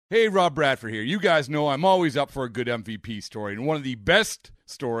Hey, Rob Bradford here. You guys know I'm always up for a good MVP story, and one of the best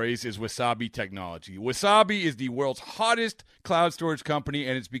stories is Wasabi Technology. Wasabi is the world's hottest cloud storage company,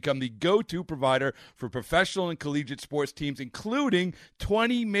 and it's become the go-to provider for professional and collegiate sports teams, including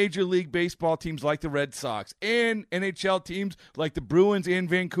 20 Major League Baseball teams like the Red Sox and NHL teams like the Bruins and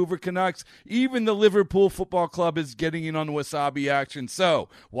Vancouver Canucks. Even the Liverpool Football Club is getting in on the Wasabi action. So,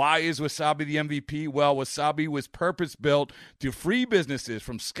 why is Wasabi the MVP? Well, Wasabi was purpose-built to free businesses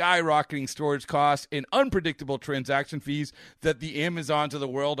from skyrocketing storage costs and unpredictable transaction fees that the Amazons of the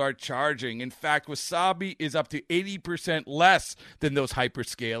world are charging. In fact, Wasabi is up to 80% less than those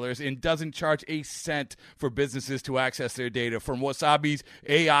hyperscalers and doesn't charge a cent for businesses to access their data. From Wasabi's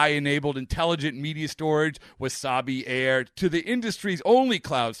AI-enabled intelligent media storage, Wasabi Air, to the industry's only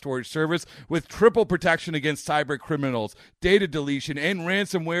cloud storage service with triple protection against cyber criminals, data deletion, and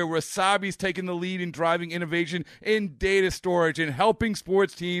ransomware, Wasabi's taken the lead in driving innovation in data storage and helping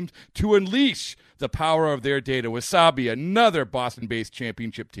sports teams to unleash the power of their data. Wasabi, another Boston-based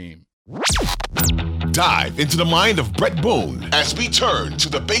championship team. Dive into the mind of Brett Boone as we turn to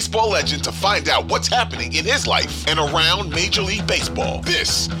the baseball legend to find out what's happening in his life and around Major League Baseball.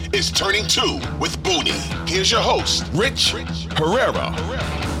 This is Turning Two with Booney. Here's your host, Rich Herrera.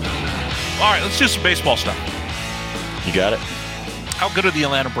 All right, let's do some baseball stuff. You got it. How good are the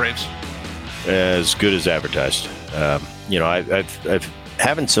Atlanta Braves? As good as advertised. I've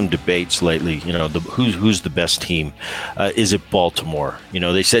having some debates lately. Who's the best team? Is it Baltimore?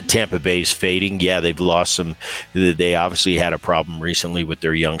 They said Tampa Bay is fading. Yeah, they've lost some. They obviously had a problem recently with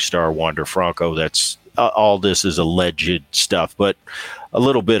their young star Wander Franco. That's all. This is alleged stuff, but a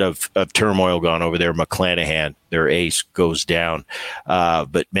little bit of turmoil gone over there. McClanahan, their ace, goes down.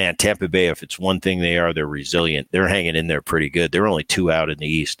 But man, Tampa Bay, if it's one thing they're resilient. They're hanging in there pretty good. They're only 2 out in the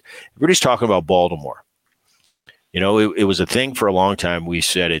East. Everybody's talking about Baltimore. It was a thing for a long time. We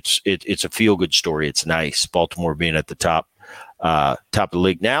said it's a feel-good story. It's nice. Baltimore being at the top of the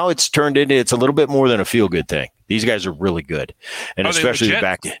league. Now it's turned into it's a little bit more than a feel-good thing. These guys are really good, and especially the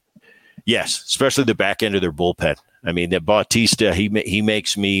back. Yes, especially the back end of their bullpen. I mean, that Bautista, he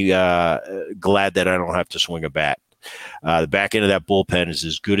makes me glad that I don't have to swing a bat. The back end of that bullpen is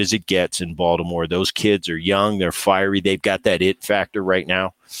as good as it gets in Baltimore. Those kids are young. They're fiery. They've got that it factor right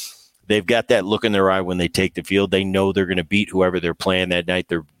now. They've got that look in their eye when they take the field. They know they're going to beat whoever they're playing that night.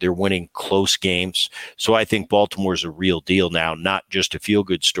 They're winning close games. So I think Baltimore's a real deal now, not just a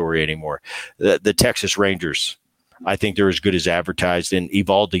feel-good story anymore. The Texas Rangers, I think they're as good as advertised. And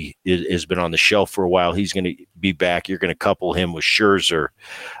Eovaldi has been on the shelf for a while. He's going to be back. You're going to couple him with Scherzer,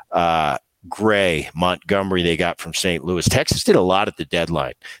 Gray, Montgomery they got from St. Louis. Texas did a lot at the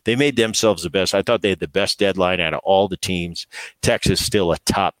deadline. They made themselves the best. I thought they had the best deadline out of all the teams. Texas still a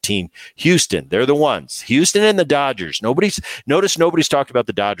top team. Houston, they're the ones. Houston and the Dodgers. Nobody's talked about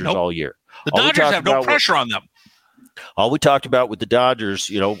the Dodgers all year. The Dodgers have no pressure on them. All we talked about with the Dodgers,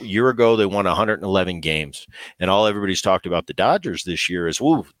 a year ago, they won 111 games. And all everybody's talked about the Dodgers this year is,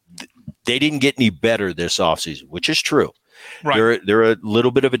 they didn't get any better this offseason, which is true. Right. They're a little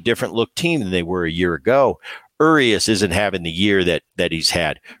bit of a different look team than they were a year ago. Urias isn't having the year that he's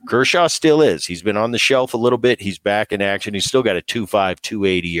had. Kershaw still is. He's been on the shelf a little bit. He's back in action. He's still got a 2.5,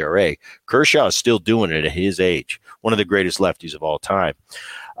 2.8 ERA. Kershaw is still doing it at his age. One of the greatest lefties of all time.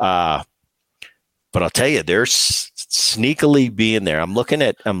 But I'll tell you, they're sneakily being there. I'm looking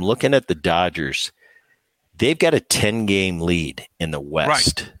at the Dodgers. They've got a 10-game lead in the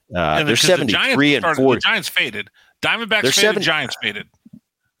West. Right. They're 73 and 40. The Giants faded. Diamondbacks faded. Giants faded.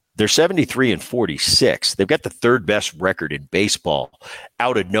 They're 73 and 46. They've got the third best record in baseball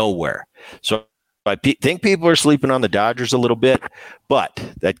out of nowhere. So I think people are sleeping on the Dodgers a little bit, but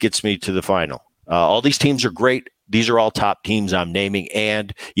that gets me to the final. All these teams are great. These are all top teams I'm naming.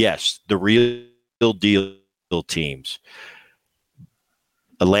 And yes, the real deal teams.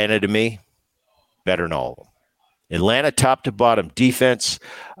 Atlanta, to me, better than all of them. Atlanta, top to bottom, defense,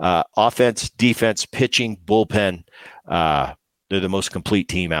 offense, defense, pitching, bullpen. They're the most complete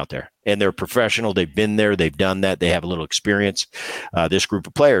team out there. And they're professional. They've been there. They've done that. They have a little experience. This group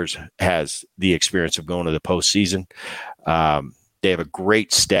of players has the experience of going to the postseason. They have a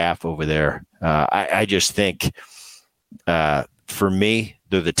great staff over there. I just think, for me,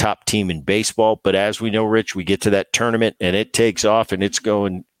 they're the top team in baseball. But as we know, Rich, we get to that tournament, and it takes off, and it's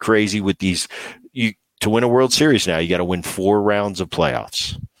going crazy with these to win a World Series now, you got to win 4 rounds of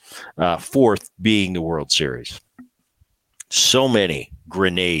playoffs, 4th being the World Series. So many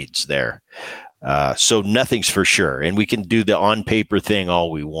grenades there. So nothing's for sure. And we can do the on-paper thing all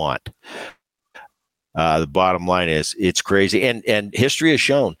we want. The bottom line is it's crazy. And history has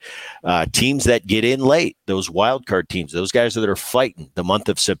shown teams that get in late, those wild card teams, those guys that are fighting the month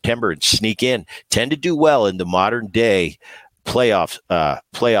of September and sneak in, tend to do well in the modern day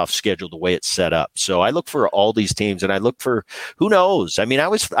playoff schedule, the way it's set up. So I look for all these teams, and I look for, who knows? I mean, I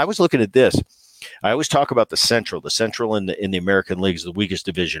was looking at this. I always talk about the Central. The Central in the American League is the weakest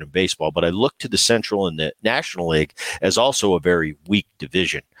division in baseball, but I look to the Central in the National League as also a very weak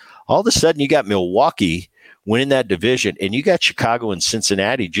division. All of a sudden, you got Milwaukee winning that division, and you got Chicago and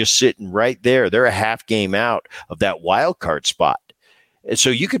Cincinnati just sitting right there. They're a half game out of that wild card spot. And so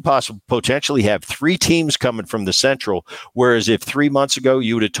you could potentially have 3 teams coming from the Central, whereas if 3 months ago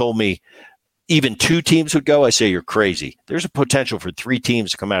you would have told me even 2 teams would go, I say you're crazy. There's a potential for 3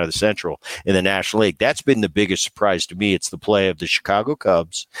 teams to come out of the Central in the National League. That's been the biggest surprise to me. It's the play of the Chicago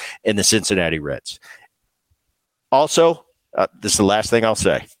Cubs and the Cincinnati Reds. Also, this is the last thing I'll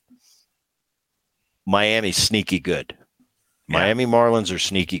say. Miami's sneaky good. Yeah. Miami Marlins are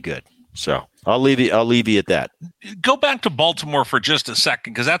sneaky good. So I'll leave you at that. Go back to Baltimore for just a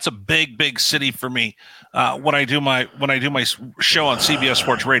second, because that's a big, big city for me. When I do my show on CBS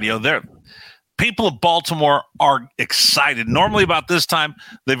Sports Radio, people of Baltimore are excited. Normally about this time,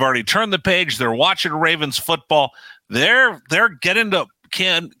 they've already turned the page. They're watching Ravens football. They're getting to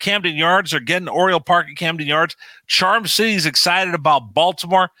Camden Yards. They're getting to Oriole Park at Camden Yards. Charm City's excited about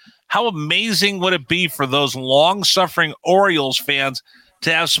Baltimore. How amazing would it be for those long-suffering Orioles fans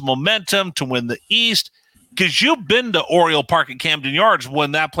to have some momentum to win the East? Because you've been to Oriole Park at Camden Yards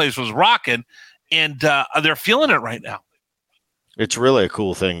when that place was rocking, and they're feeling it right now. It's really a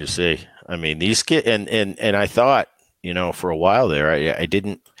cool thing to see. I mean, these kids, and I thought, for a while there, I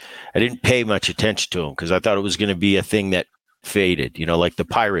didn't pay much attention to them because I thought it was going to be a thing that faded. Like the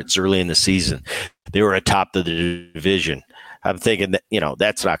Pirates early in the season, they were atop of the division. I'm thinking that,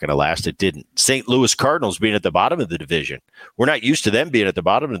 that's not going to last. It didn't. St. Louis Cardinals being at the bottom of the division. We're not used to them being at the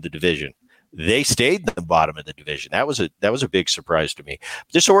bottom of the division. They stayed at the bottom of the division. That was a big surprise to me.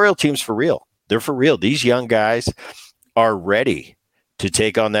 This Oriole team's for real. They're for real. These young guys are ready to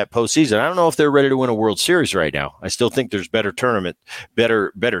take on that postseason. I don't know if they're ready to win a World Series right now. I still think there's better teams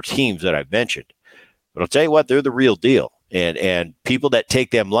that I've mentioned. But I'll tell you what, they're the real deal. And people that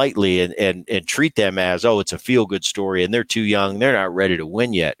take them lightly and treat them as, it's a feel-good story and they're too young, they're not ready to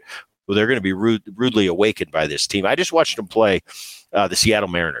win yet. Well, they're going to be rudely awakened by this team. I just watched them play the Seattle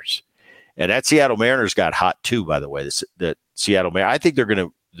Mariners. And that Seattle Mariners got hot too, by the way. The Seattle Mariners. I think they're going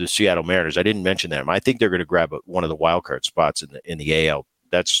to – the Seattle Mariners, I didn't mention them. I think they're going to grab one of the wild card spots in the AL.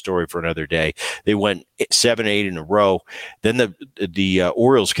 That's a story for another day. They went 7-8 in a row. Then the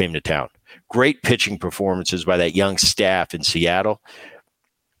Orioles came to town. Great pitching performances by that young staff in Seattle.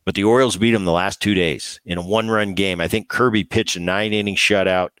 But the Orioles beat them the last 2 days in a 1-run game. I think Kirby pitched a 9-inning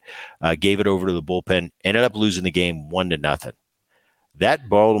shutout, gave it over to the bullpen, ended up losing the game 1-0. That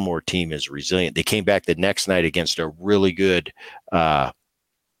Baltimore team is resilient. They came back the next night against a really good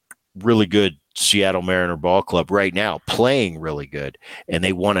Seattle Mariner ball club right now, playing really good, and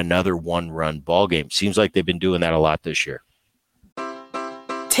they won another 1-run ball game. Seems like they've been doing that a lot this year.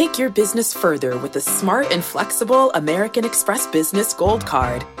 Take your business further with the smart and flexible American Express Business Gold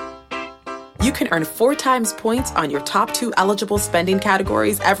Card. You can earn 4 times points on your top 2 eligible spending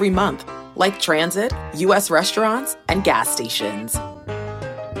categories every month, like transit, U.S. restaurants, and gas stations.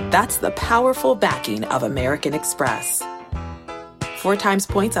 That's the powerful backing of American Express. 4 times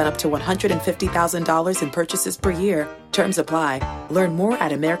points on up to $150,000 in purchases per year. Terms apply. Learn more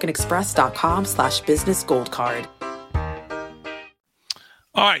at americanexpress.com/businessgoldcard.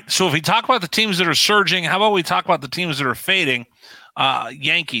 All right, so if we talk about the teams that are surging, how about we talk about the teams that are fading?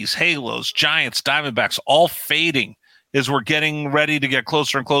 Yankees, Halos, Giants, Diamondbacks, all fading as we're getting ready to get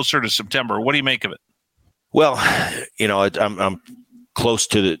closer and closer to September. What do you make of it? Well, I'm close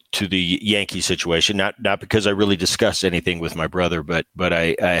to the Yankee situation, not because I really discussed anything with my brother, but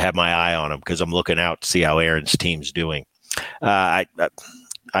I have my eye on him because I'm looking out to see how Aaron's team's doing.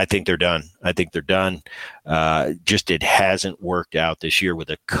 I think they're done. Just it hasn't worked out this year with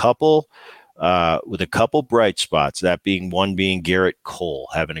a couple bright spots. That being Garrett Cole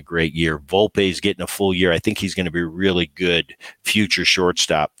having a great year. Volpe's getting a full year. I think he's going to be a really good future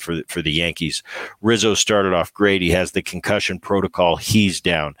shortstop for the Yankees. Rizzo started off great. He has the concussion protocol. He's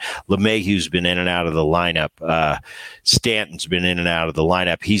down. LeMahieu's been in and out of the lineup. Stanton's been in and out of the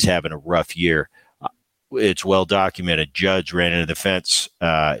lineup. He's having a rough year. It's well documented. Judge ran into the fence.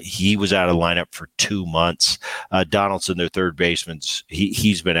 He was out of the lineup for 2 months. Donaldson, their third baseman,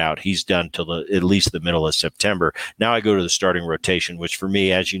 he's been out. He's done till at least the middle of September. Now I go to the starting rotation, which for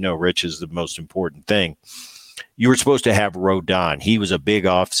me, as you know, Rich, is the most important thing. you were supposed to have Rodon. He was a big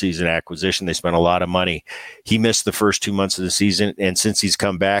offseason acquisition. They spent a lot of money. He missed the first 2 months of the season, and since he's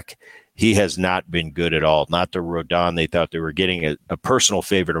come back, he has not been good at all. Not the Rodon they thought they were getting. A personal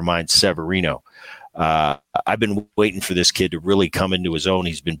favorite of mine, Severino. I've been waiting for this kid to really come into his own.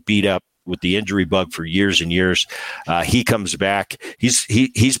 He's been beat up with the injury bug for years and years. He comes back. He's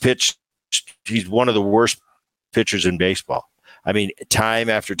pitched. He's one of the worst pitchers in baseball. I mean, time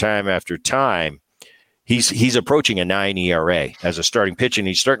after time after time, he's approaching a 9 ERA as a starting pitcher, and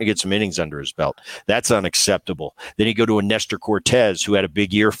he's starting to get some innings under his belt. That's unacceptable. Then you go to a Nestor Cortez, who had a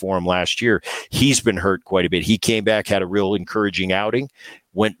big year for him last year. He's been hurt quite a bit. He came back, had a real encouraging outing,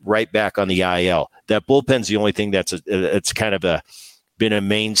 went right back on the IL. That bullpen's the only thing it's kind of been a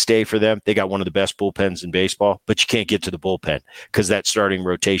mainstay for them. They got one of the best bullpens in baseball, but you can't get to the bullpen because that starting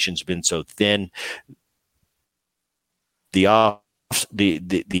rotation's been so thin. The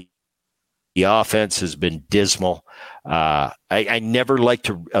offense has been dismal. I never like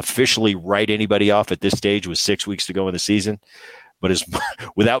to officially write anybody off at this stage with 6 weeks to go in the season, but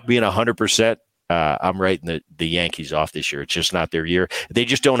without being 100%, I'm writing the Yankees off this year. It's just not their year. They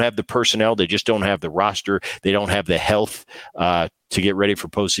just don't have the personnel. They just don't have the roster. They don't have the health to get ready for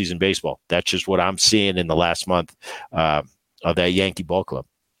postseason baseball. That's just what I'm seeing in the last month of that Yankee ball club.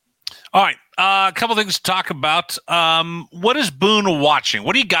 All right. A couple things to talk about. What is Boone watching?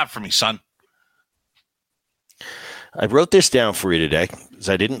 What do you got for me, son? I wrote this down for you today because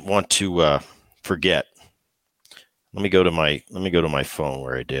I didn't want to forget. Let me go to my phone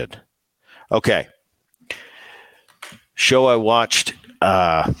where I did. Okay. Show I watched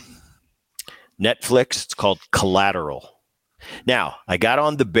Netflix. It's called Collateral. Now, I got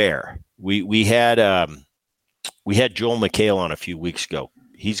on The Bear. We had Joel McHale on a few weeks ago.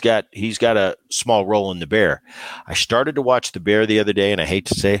 He's got a small role in The Bear. I started to watch The Bear the other day, and I hate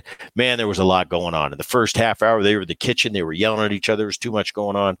to say it, man, there was a lot going on. In the first half hour, they were in the kitchen. They were yelling at each other. There was too much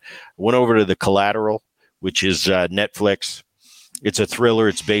going on. Went over to The Collateral, which is Netflix. It's a thriller.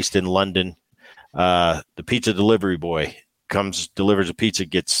 It's based in London. The pizza delivery boy delivers a pizza,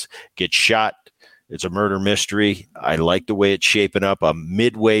 gets shot. It's a murder mystery. I like the way it's shaping up. I'm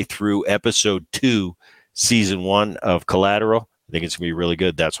midway through episode 2, season 1 of Collateral. I think it's going to be really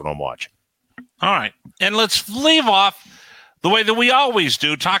good. That's what I'm watching. All right. And let's leave off the way that we always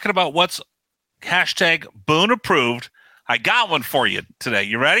do, talking about what's hashtag Boone approved. I got one for you today.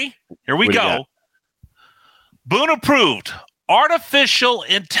 You ready? Here we go. Boone approved. Artificial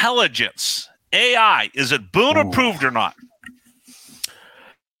intelligence. AI. Is it Boone approved or not?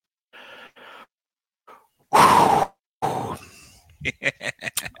 I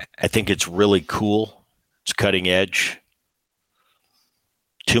think it's really cool. It's cutting edge.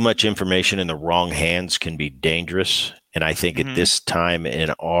 Too much information in the wrong hands can be dangerous. And I think at this time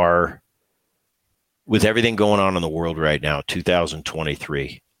with everything going on in the world right now,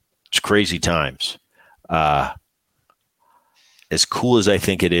 2023, it's crazy times. As cool as I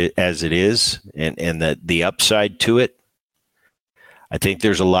think it is, and the upside to it, I think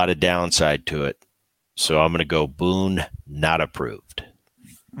there's a lot of downside to it. So I'm going to go Boone, not approved.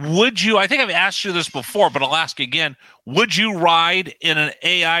 Would you, I think I've asked you this before, but I'll ask again, would you ride in an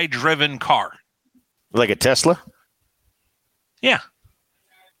AI-driven car? Like a Tesla? Yeah.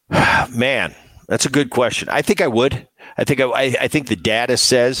 Man, that's a good question. I think I would. I think the data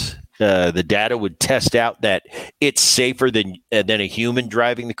says the data would test out that it's safer than a human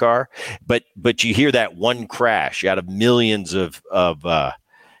driving the car. But you hear that one crash out of millions of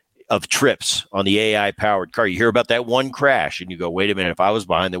trips on the AI-powered car. You hear about that one crash, and you go, wait a minute, if I was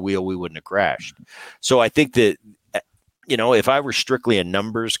behind the wheel, we wouldn't have crashed. So I think that, if I were strictly a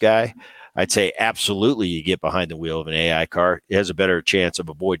numbers guy, I'd say absolutely you get behind the wheel of an AI car. It has a better chance of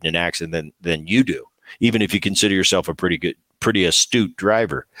avoiding an accident than you do, even if you consider yourself a pretty astute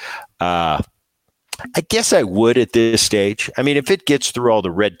driver. I guess I would at this stage. I mean, if it gets through all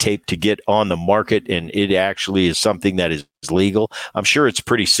the red tape to get on the market and it actually is something that is legal, I'm sure it's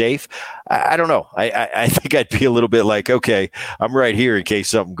pretty safe. I don't know. I think I'd be a little bit like, okay, I'm right here in case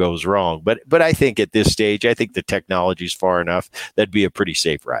something goes wrong. But I think at this stage, I think the technology's far enough. That'd be a pretty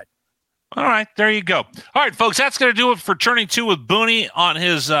safe ride. All right, there you go. All right, folks, that's going to do it for Turning 2 with Booney on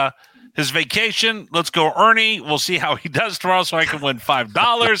his vacation. Let's go, Ernie. We'll see how he does tomorrow so I can win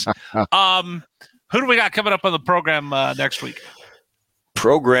 $5. Who do we got coming up on the program next week?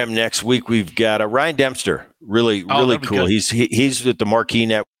 Program next week, we've got Ryan Dempster. Really cool. Good. He's at the Marquee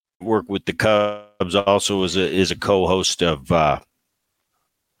Network with the Cubs. Also is a co-host of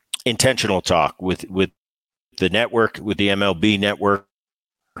Intentional Talk with the network, with the MLB Network.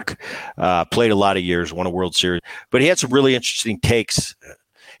 Played a lot of years, won a World Series, but he had some really interesting takes.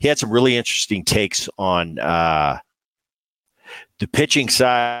 he had some really interesting takes on the pitching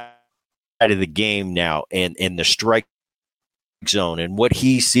side of the game now and the strike zone and what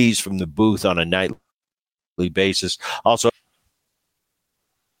he sees from the booth on a nightly basis. Also,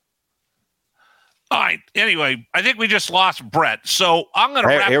 all right. Anyway, I think we just lost Brett, so I'm going to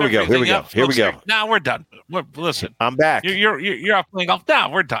wrap Here we go. Here we go. Now we're done. Listen, I'm back. You're off playing golf.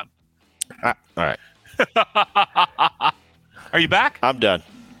 Now we're done. All right. Are you back? I'm done.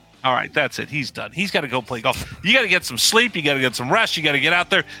 All right, that's it. He's done. He's got to go play golf. You got to get some sleep. You got to get some rest. You got to get out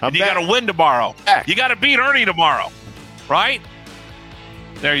there, and you got to win tomorrow. You got to beat Ernie tomorrow, right?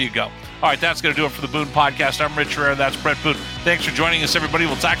 There you go. All right, that's going to do it for the Boone Podcast. I'm Rich Herrera. That's Brett Boone. Thanks for joining us, everybody.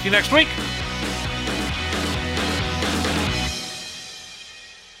 We'll talk to you next week.